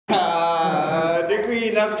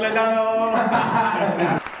Děkuji, nashledanou.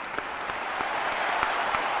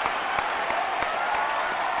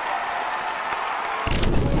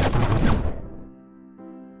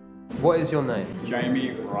 What is your name?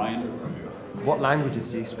 Jaime Brew. What languages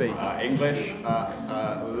do you speak? English,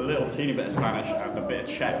 a little teeny bit of Spanish, and a bit of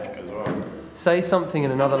Czech as well. Say something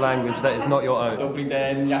in another language that is not your own. Dobrý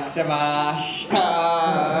den, jak se máš?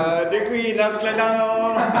 Děkuji,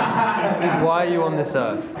 nashledanou. Why are you on this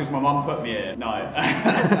earth? Because my mum put me here. No.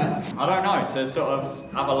 I don't know, to sort of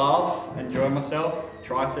have a laugh, enjoy myself,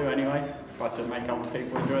 try to anyway. Try to make other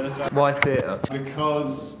people enjoy this. Why theatre?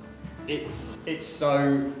 Because it's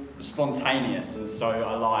so spontaneous and so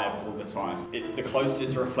alive all the time. It's the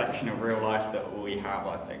closest reflection of real life that we have,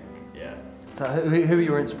 I think, yeah. So who are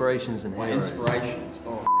your inspirations and My heroes? inspirations?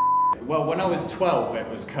 Oh, well, when I was 12, it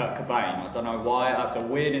was Kurt Cobain. I don't know why, that's a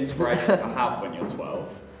weird inspiration to have when you're 12,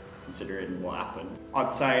 considering what happened.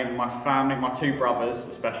 I'd say my family, my two brothers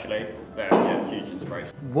especially, they're huge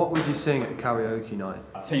inspiration. What would you sing at karaoke night?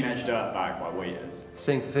 Teenage Dirtbag by Weeders.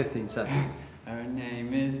 Sing for 15 seconds. Her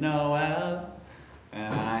name is Noelle,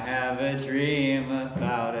 and I have a dream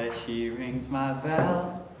about her. She rings my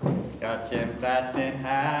bell. Got you passing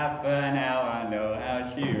half an hour, I know how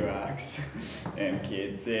she rocks. Them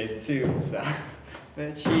kids say two songs,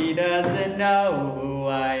 but she doesn't know who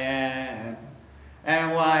I am.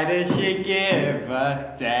 And why does she give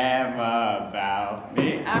a damn about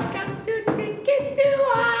me? I've got 2 tickets to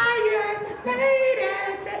Iron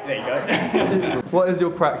Maiden. There you go. What is your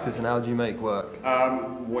practice and how do you make work?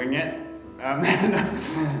 Wing it.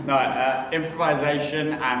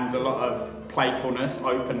 Improvisation and a lot of playfulness,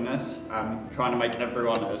 openness, trying to make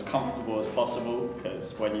everyone as comfortable as possible,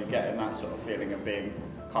 because when you get in that sort of feeling of being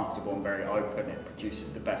comfortable and very open, it produces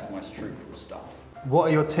the best, most truthful stuff. What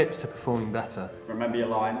are your tips to performing better? Remember your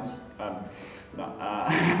lines. I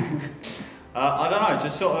don't know,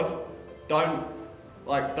 just sort of don't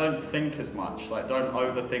think as much, don't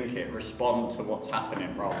overthink it, respond to what's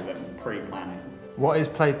happening rather than pre-planning. What is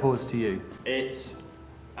play pause to you? It's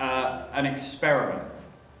an experiment.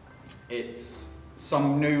 It's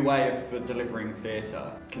some new way of delivering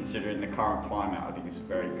theatre. Considering the current climate, I think it's a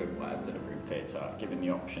very good way of delivering theatre, giving the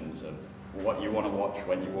options of what you want to watch,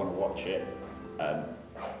 when you want to watch it.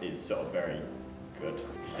 It's sort of very good,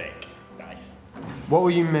 sick, nice. What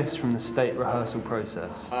will you miss from the state rehearsal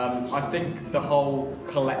process? I think the whole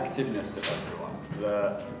collectiveness of everyone,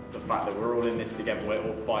 the fact that we're all in this together, we're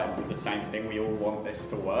all fighting for the same thing, we all want this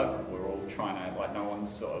to work, we're all trying to, no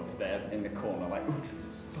one's sort of there in the corner like, oh, this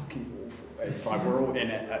is fucking awful. It's like we're all in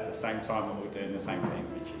it at the same time and we're doing the same thing,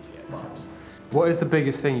 which is, vibes. What is the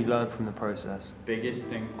biggest thing you learned from the process? Biggest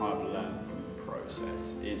thing I've learned from the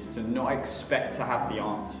process is to not expect to have the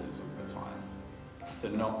answers all the time. To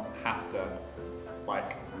not have to,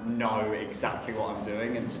 know exactly what I'm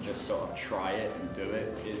doing and to just sort of try it and do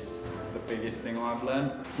it is the biggest thing I've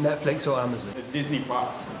learned. Netflix or Amazon? Disney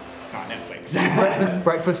Plus. No, Netflix.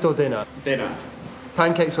 Breakfast or dinner? Dinner.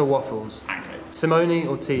 Pancakes or waffles? Pancakes. Simone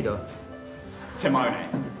or Tida? Simone.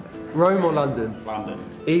 Rome or London? London.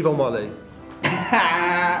 Eve or Molly?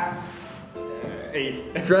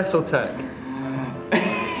 Eve. Dress or tech?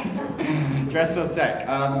 Dress or tech?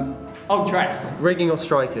 Dress. Rigging or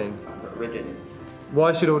striking? Rigging.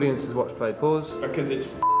 Why should audiences watch Play Pause? Because it's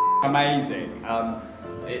amazing.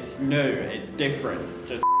 It's new, it's different.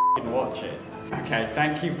 Just watch it. Okay,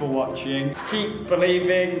 thank you for watching. Keep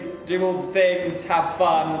believing, do all the things, have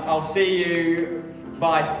fun. I'll see you.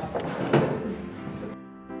 Bye.